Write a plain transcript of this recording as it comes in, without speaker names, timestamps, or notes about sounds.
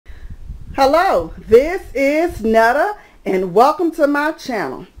Hello, this is Netta and welcome to my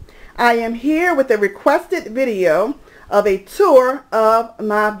channel. I am here with a requested video of a tour of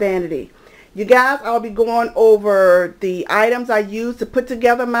my vanity. You guys, I'll be going over the items I use to put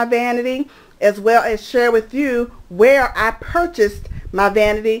together my vanity, as well as share with you where I purchased my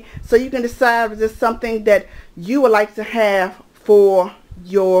vanity, so you can decide if this is something that you would like to have for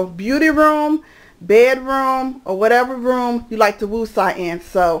your beauty room, bedroom, or whatever room you like to woosah in.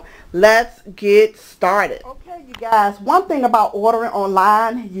 So let's get started. Okay, you guys, one thing about ordering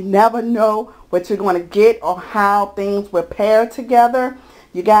online, you never know what you're going to get or how things will pair together.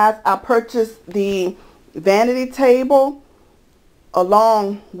 You guys, I purchased the vanity table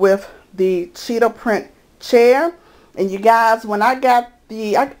along with the cheetah print chair. And you guys, when I got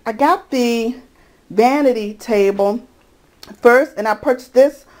the I got the vanity table first, and I purchased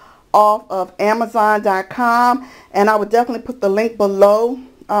this off of Amazon.com, and I would definitely put the link below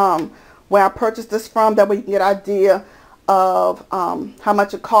where I purchased this from. That way you can get an idea of how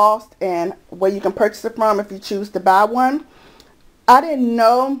much it cost and where you can purchase it from if you choose to buy one. I didn't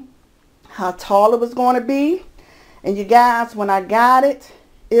know how tall it was going to be, and you guys, when I got it,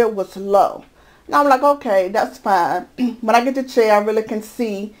 it was low. And I'm like, okay, that's fine. When I get the chair, I really can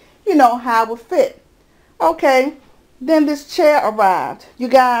see, you know, how it will fit. Okay. Then this chair arrived. You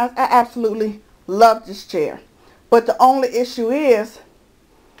guys, I absolutely love this chair. But the only issue is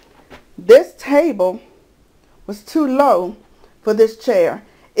this table was too low for this chair.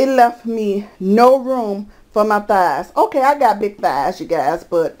 It left me no room for my thighs. Okay, I got big thighs, you guys,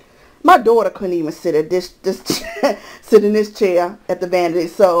 but my daughter couldn't even sit at sit in this chair at the vanity.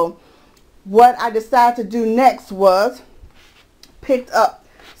 So what I decided to do next was picked up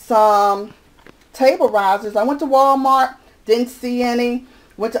some table risers. I went to Walmart, didn't see any.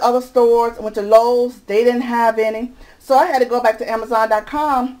 Went to other stores, went to Lowe's, they didn't have any. So I had to go back to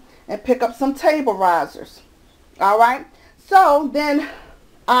Amazon.com and pick up some table risers. Alright, so then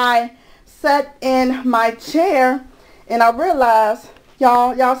I sat in my chair and I realized,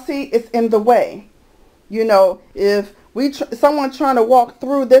 y'all see, it's in the way. You know, if someone trying to walk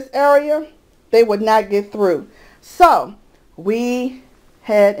through this area, they would not get through. So we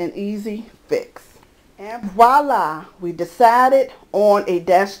had an easy fix. And voila, we decided on a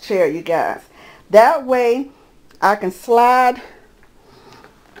desk chair, you guys. That way I can slide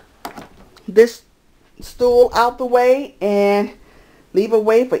this stool out the way and leave a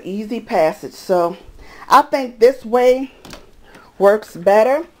way for easy passage. So I think this way works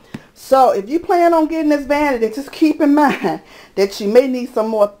better. So if you plan on getting this vanity, just keep in mind that you may need some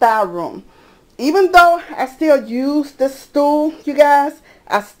more thigh room. Even though I still use this stool, you guys,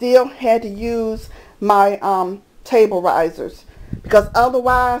 I still had to use my table risers, because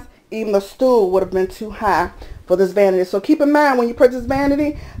otherwise even the stool would have been too high for this vanity. So keep in mind when you purchase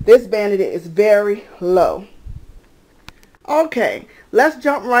vanity, this vanity is very low. Okay, let's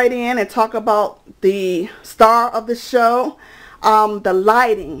jump right in and talk about the star of the show, the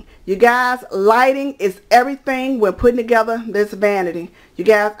lighting. You guys, lighting is everything when putting together this vanity. You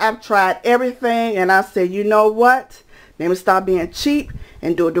guys, I've tried everything and I said, you know what, let me stop being cheap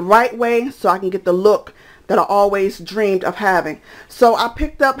and do it the right way so I can get the look that I always dreamed of having. So I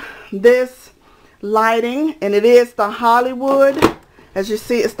picked up this lighting, and it is the Hollywood. As you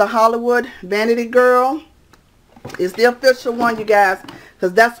see, it's the Hollywood Vanity Girl. It's the official one, you guys,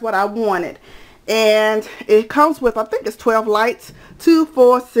 because that's what I wanted. And it comes with, I think it's 12 lights. 2,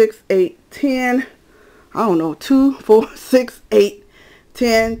 4, 6, 8, 10. I don't know. 2, 4, 6, 8,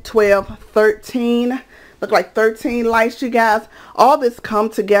 10, 12, 13. Look like 13 lights, you guys. All this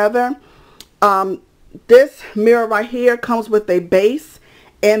come together. This mirror right here comes with a base,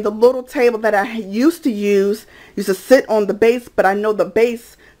 and the little table that I used to sit on the base, but I know the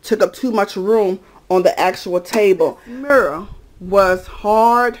base took up too much room on the actual table. This mirror was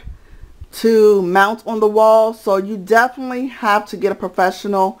hard to mount on the wall, so you definitely have to get a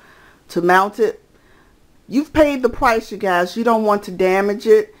professional to mount it. You've paid the price, you guys. You don't want to damage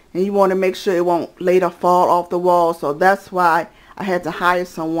it, and you want to make sure it won't later fall off the wall. So that's why I had to hire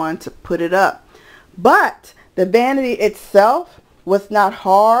someone to put it up. But the vanity itself was not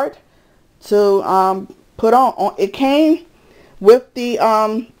hard to put on. It came with the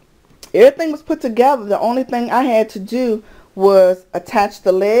everything was put together. The only thing I had to do was attach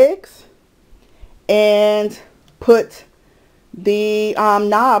the legs and put the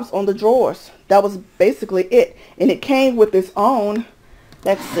knobs on the drawers. That was basically it. And it came with its own,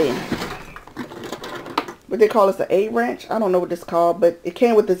 let's see, what they call this, an A-wrench. I don't know what this is called, but it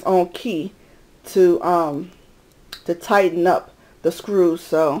came with its own key to tighten up the screws.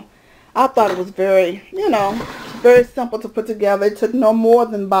 So I thought it was very, you know, very simple to put together. It took no more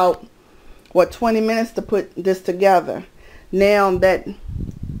than about what, 20 minutes to put this together. Now that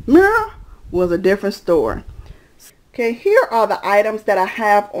mirror was a different story. Okay, here are the items that I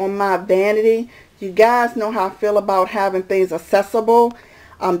have on my vanity. You guys know how I feel about having things accessible.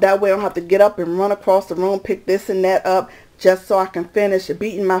 That way I don't have to get up and run across the room, pick this and that up just so I can finish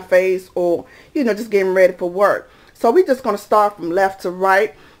beating my face or, you know, just getting ready for work. So we're just going to start from left to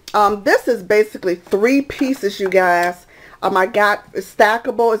right. This is basically 3 pieces, you guys. I got it's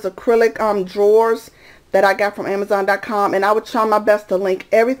stackable. It's acrylic drawers that I got from Amazon.com, and I would try my best to link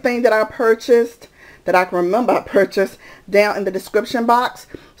everything that I purchased, that I can remember I purchased, down in the description box.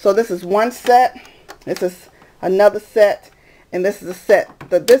 So this is one set, this is another set, and this is a set.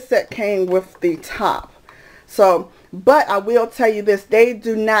 This set came with the top. So, but I will tell you this, they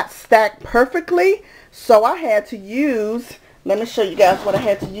do not stack perfectly, so I had to use, let me show you guys what I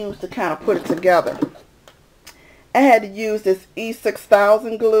had to use to kind of put it together. I had to use this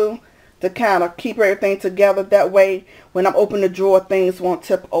E6000 glue to kind of keep everything together. That way, when I'm opening the drawer, things won't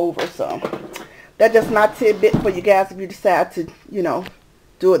tip over. So, that's just my tidbit for you guys if you decide to, you know,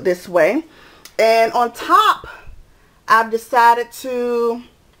 do it this way. And on top, I've decided to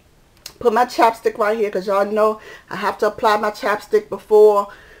put my chapstick right here, because y'all know I have to apply my chapstick before,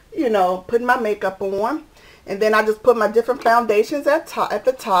 you know, putting my makeup on. And then I just put my different foundations at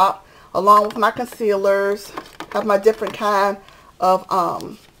the top, along with my concealers. I have my different kind of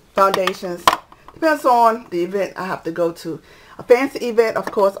foundations. Depends on the event I have to go to. A fancy event,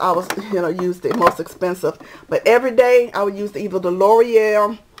 of course, I was, you know, use the most expensive. But every day I would use either the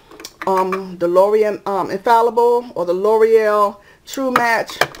L'Oreal Infallible, or the L'Oreal True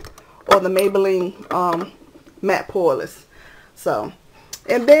Match, or the Maybelline Matte Poreless. So,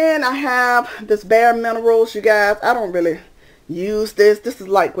 and then I have this Bare Minerals, you guys. I don't really use this. This is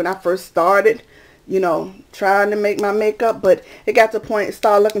like when I first started, you know, trying to make my makeup, but it got to the point it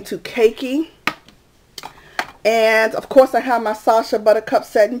started looking too cakey. And of course I have my Sacha Buttercup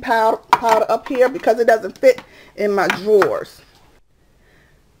setting powder up here because it doesn't fit in my drawers.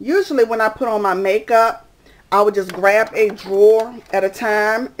 Usually when I put on my makeup, I would just grab a drawer at a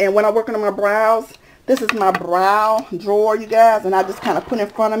time, and when I'm working on my brows, this is my brow drawer, you guys, and I just kind of put it in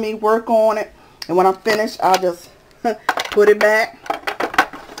front of me, work on it, and when I'm finished, I'll just put it back.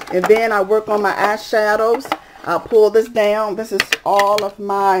 And then I work on my eyeshadows. I'll pull this down. This is all of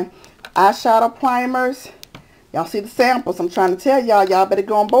my eyeshadow primers. Y'all see the samples. I'm trying to tell y'all, y'all better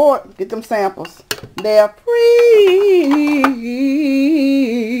go on board. Get them samples. They're free.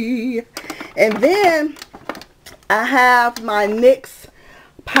 And then I have my NYX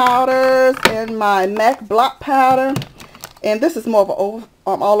powders and my MAC block powder. And this is more of an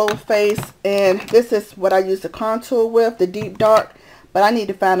all over face. And this is what I use to contour with, the deep dark. But I need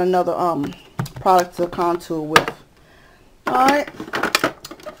to find another product to contour with. Alright.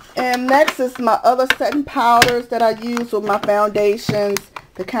 And next is my other setting powders that I use with my foundations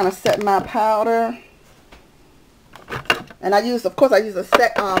to kind of set my powder. And I use, of course, I use a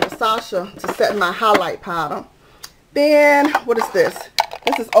Sacha to set my highlight powder. Then, what is this?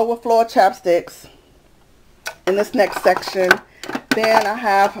 This is Overflow chapsticks in this next section. Then I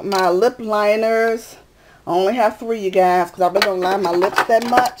have my lip liners. I only have 3, you guys, because I really don't line my lips that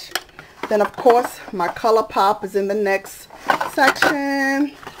much. Then, of course, my ColourPop is in the next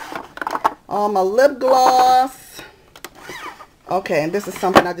section. My lip gloss. Okay, and this is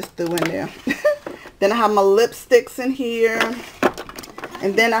something I just threw in there. Then I have my lipsticks in here.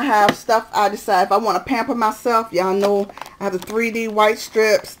 And then I have stuff I decide if I want to pamper myself. Y'all know I have the 3D white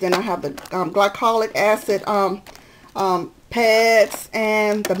strips. Then I have the glycolic acid pads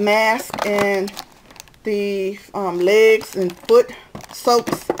and the mask and the legs and foot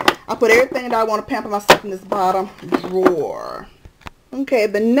soaps. I put everything that I want to pamper myself in this bottom drawer. Okay,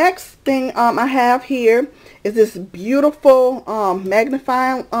 the next thing I have here is this beautiful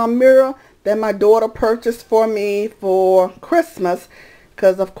magnifying mirror that my daughter purchased for me for Christmas.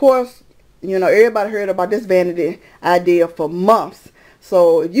 Because, of course, you know, everybody heard about this vanity idea for months.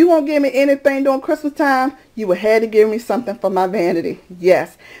 So, if you won't give me anything during Christmas time, you would have to give me something for my vanity.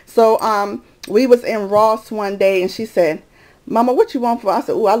 Yes. So, we was in Ross one day, and she said, Mama, what you want for? I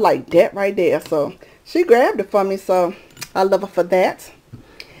said, oh, I like that right there. So, she grabbed it for me, so I love her for that.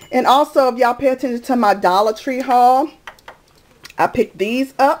 And also, if y'all pay attention to my Dollar Tree haul, I picked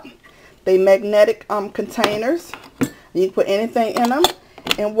these up. They magnetic containers. You can put anything in them.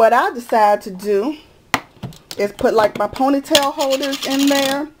 And what I decided to do is put like my ponytail holders in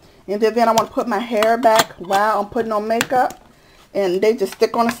there. And then I want to put my hair back while I'm putting on makeup. And they just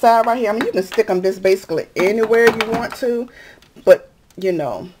stick on the side right here. I mean, you can stick them just basically anywhere you want to. But, you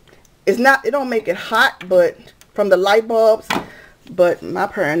know, it's not, it don't make it hot, but from the light bulbs. but my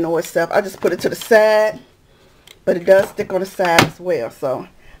paranoid self, I just put it to the side, but it does stick on the side as well. So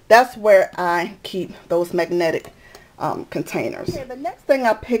that's where I keep those magnetic containers. Okay, the next thing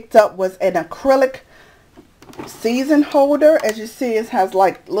I picked up was an acrylic season holder. As you see, it has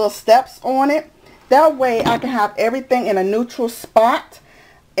like little steps on it. That way I can have everything in a neutral spot,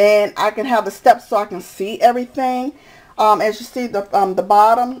 and I can have the steps so I can see everything. As you see, the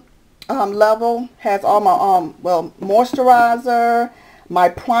bottom level has all my well, moisturizer, my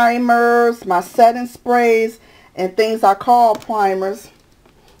primers, my setting sprays, and things I call primers.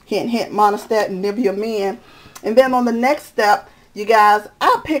 Hint, hint, Monistat and Nivea Men. And then on the next step, you guys,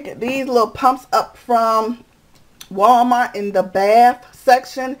 I picked these little pumps up from Walmart in the bath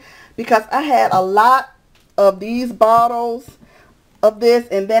section, because I had a lot of these bottles of this,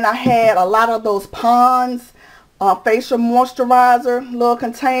 and then I had a lot of those Pond's facial moisturizer little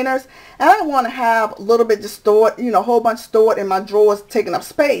containers, and I want to have a little bit just stored, you know, a whole bunch stored in my drawers, taking up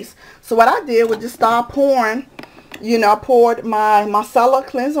space. So what I did was just start pouring, you know, I poured my micellar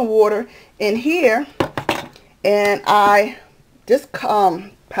cleansing water in here, and I just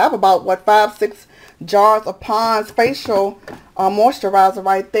have about, what, 5-6 jars of Pond's facial moisturizer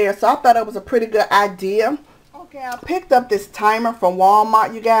right there. So I thought it was a pretty good idea. Okay, I picked up this timer from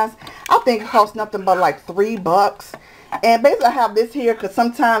Walmart, you guys. I think it costs nothing but like $3. And basically I have this here because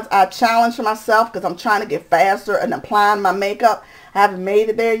sometimes I challenge myself because I'm trying to get faster and applying my makeup. I haven't made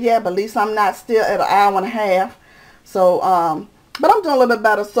it there yet, but at least I'm not still at an hour and a half. So, but I'm doing a little bit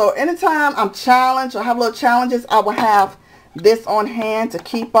better. So anytime I'm challenged or have little challenges, I will have this on hand to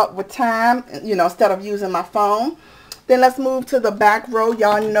keep up with time, you know, instead of using my phone. Then let's move to the back row.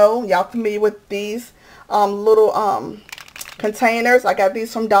 Y'all know, y'all familiar with these little containers. I got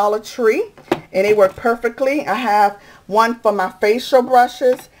these from Dollar Tree, and they work perfectly. I have one for my facial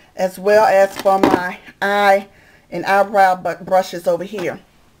brushes as well as for my eye and eyebrow brushes over here.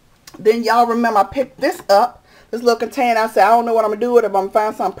 Then y'all remember I picked this up, this little container. I said I don't know what I'm gonna do with it, but I'm gonna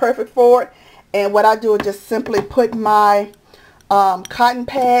find something perfect for it. And what I do is just simply put my cotton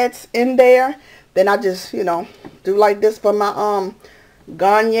pads in there. Then I just, you know, do like this for my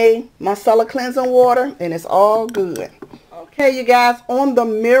Garnier micellar cleansing water, and it's all good. Okay, you guys, on the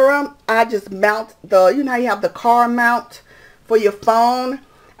mirror, I just mount the, you know how you have the car mount for your phone.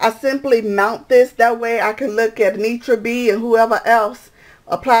 I simply mount this. That way I can look at Nitra B and whoever else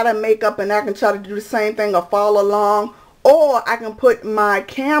apply their makeup, and I can try to do the same thing or follow along. Or I can put my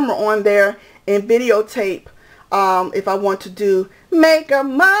camera on there and videotape if I want to do Makeup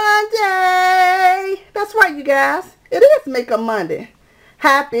Monday. That's right, you guys. It is Makeup Monday.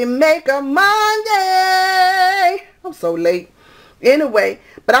 Happy Makeup Monday. I'm so late. Anyway,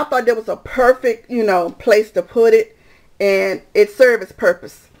 but I thought that was a perfect, you know, place to put it, and it served its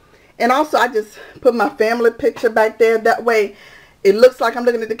purpose. And also I just put my family picture back there. That way it looks like I'm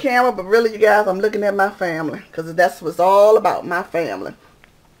looking at the camera, but really, you guys, I'm looking at my family, because that's what's all about, my family.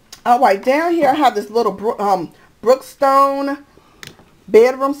 Alright, down here I have this little Brookstone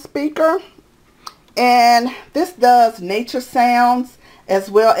bedroom speaker, and this does nature sounds as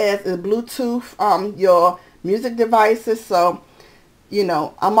well as a Bluetooth your music devices. So, you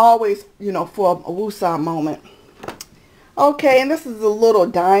know, I'm always, you know, for a woosah moment. Okay, and this is a little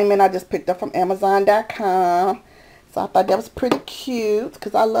diamond I just picked up from Amazon.com. So I thought that was pretty cute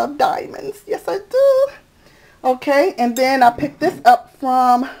because I love diamonds. Yes, I do. Okay, and then I picked this up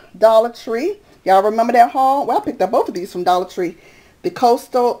from Dollar Tree. Y'all remember that haul? Well, I picked up both of these from Dollar Tree. The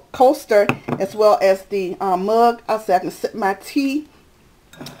coaster as well as the mug. I said I can sip my tea,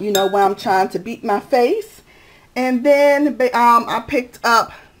 you know, while I'm trying to beat my face. And then I picked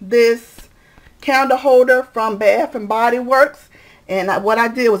up this candle holder from Bath and Body Works. And what I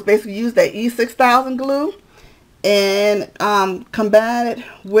did was basically use that E6000 glue and combine it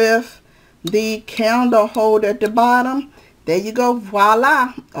with the candle holder at the bottom. There you go.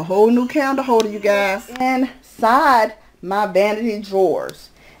 Voila. A whole new candle holder, you guys. Inside my vanity drawers.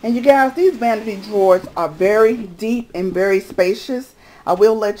 And you guys, these vanity drawers are very deep and very spacious. I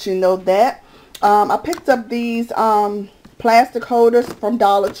will let you know that. I picked up these plastic holders from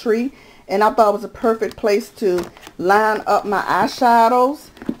Dollar Tree, and I thought it was a perfect place to line up my eyeshadows.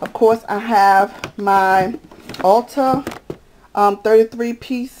 Of course, I have my Ulta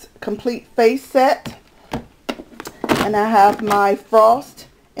 33-piece complete face set, and I have my Frost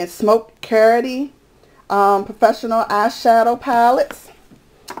and Smoke Clarity professional eyeshadow palettes,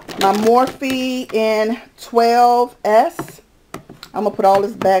 my Morphe in 12S. I'm going to put all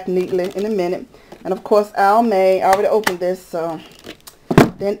this back neatly in a minute. And of course, Almay. I already opened this. So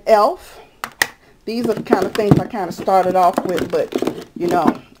then e.l.f. These are the kind of things I kind of started off with, but you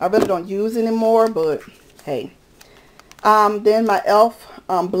know, I really don't use anymore. But hey, Then my e.l.f.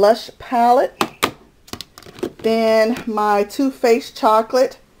 blush palette. Then my Too Faced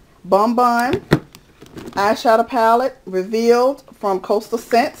Chocolate Bum Bun eyeshadow palette, Revealed from Coastal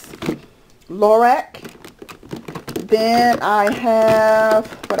Scents, Lorac. Then I have,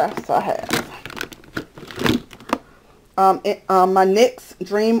 what else I have? My NYX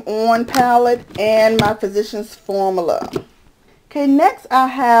Dream On palette and my Physicians Formula. Okay, next I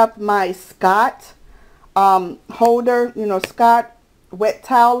have my Scott holder, you know, Scott wet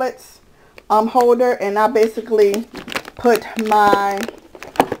towelettes holder, and I basically put my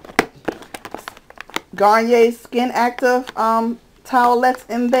Garnier Skin Active towelettes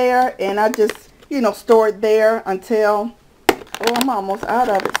in there, and I just, you know, store it there until, oh, I'm almost out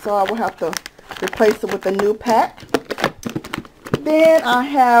of it, so I will have to replace it with a new pack. Then I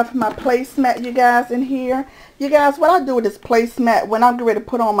have my placemat, you guys, in here. You guys, what I do with this placemat when I'm getting ready to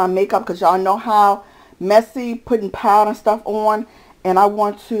put on my makeup, because y'all know how messy putting powder and stuff on, and I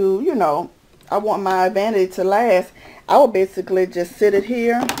want to, you know, I want my vanity to last, I will basically just sit it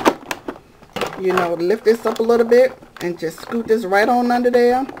here, you know, lift this up a little bit and just scoot this right on under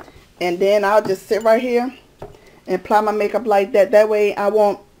there, and then I'll just sit right here and apply my makeup like that. That way I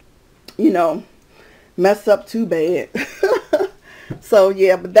won't, you know, mess up too bad. So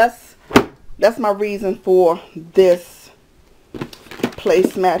yeah, but that's my reason for this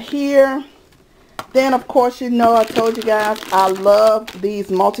placemat here. Then of course, you know, I told you guys I love these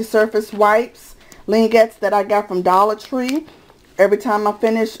multi-surface wipes, lingettes that I got from Dollar Tree. Every time I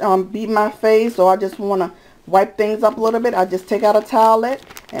finish beating my face, or I just want to wipe things up a little bit, I just take out a towelette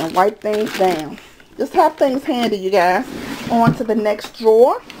and wipe things down. Just have things handy, you guys. On to the next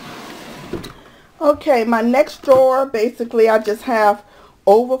drawer. Okay, my next drawer, basically I just have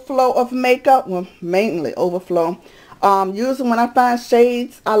overflow of makeup, well, mainly overflow. Usually when I find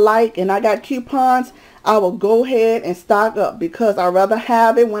shades I like and I got coupons, I will go ahead and stock up, because I'd rather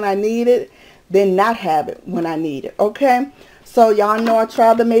have it when I need it than not have it when I need it. Okay, so y'all know I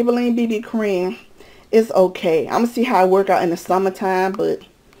tried the Maybelline BB cream. It's okay. I'm gonna see how it work out in the summertime, but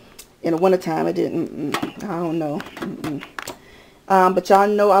in the wintertime it didn't. I don't know. But y'all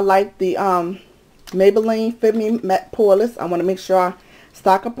know I like the Maybelline Fit Me Matte Poreless. I want to make sure I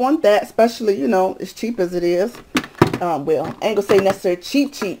stock up on that, especially, you know, as cheap as it is. Well, I ain't gonna say necessarily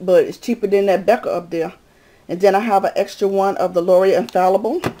cheap, but it's cheaper than that Becca up there. And then I have an extra one of the L'Oreal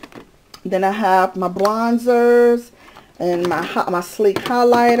Infallible. Then I have my bronzers and my sleek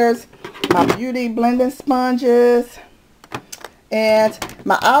highlighters, my beauty blending sponges, and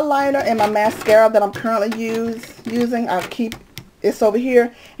my eyeliner and my mascara that I'm currently using. I'll keep this over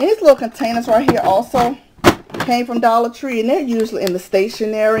here. And these little containers right here also came from Dollar Tree, and they're usually in the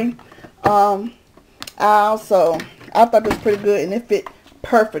stationery aisle. So I thought this was pretty good, and it fit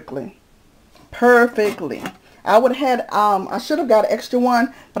perfectly. I would have had, I should have got an extra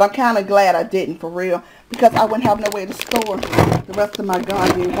one, but I'm kind of glad I didn't, for real, because I wouldn't have no way to store the rest of my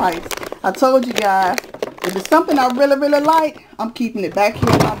Garnier wipes. I told you guys, if it's something I really like, I'm keeping it back here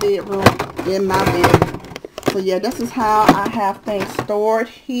in my bedroom, So yeah, this is how I have things stored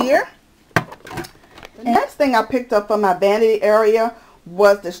here. The next thing I picked up from my vanity area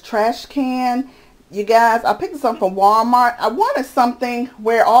was this trash can. You guys, I picked this up from Walmart. I wanted something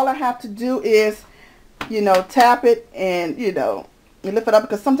where all I have to do is, you know, tap it and, you know, you lift it up,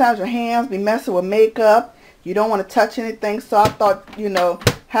 because sometimes your hands be messing with makeup. You don't want to touch anything, so I thought, you know,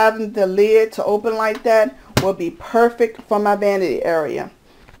 having the lid to open like that will be perfect for my vanity area.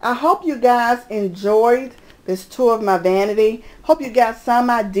 I hope you guys enjoyed this tour of my vanity. Hope you got some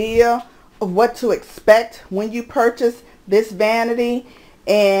idea of what to expect when you purchase this vanity,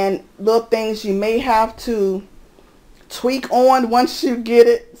 and little things you may have to tweak on once you get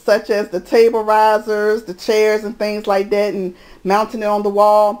it, such as the table risers, the chairs and things like that, and mounting it on the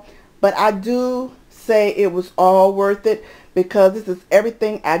wall. But I do say it was all worth it, because this is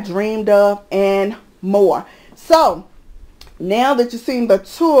everything I dreamed of and more. So now that you've seen the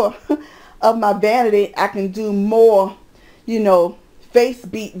tour of my vanity, I can do more, you know, face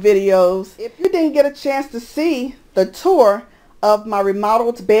beat videos. If you didn't get a chance to see the tour of my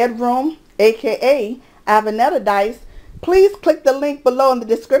remodeled bedroom, aka IvoNettadise, please click the link below in the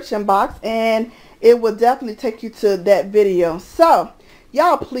description box, and it will definitely take you to that video. So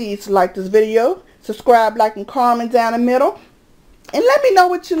y'all please like this video, subscribe, like, and comment down the middle, and let me know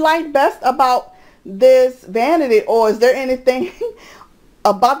what you like best about this vanity, or is there anything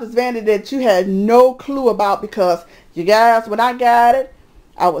about this vanity that you had no clue about? Because you guys, when I got it,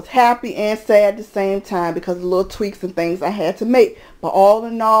 I was happy and sad at the same time, because of the little tweaks and things I had to make. But all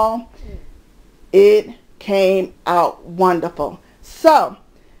in all, it came out wonderful. So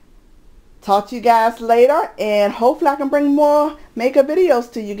Talk to you guys later, and hopefully I can bring more makeup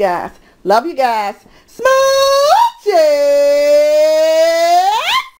videos to you guys. Love you guys. Smooches!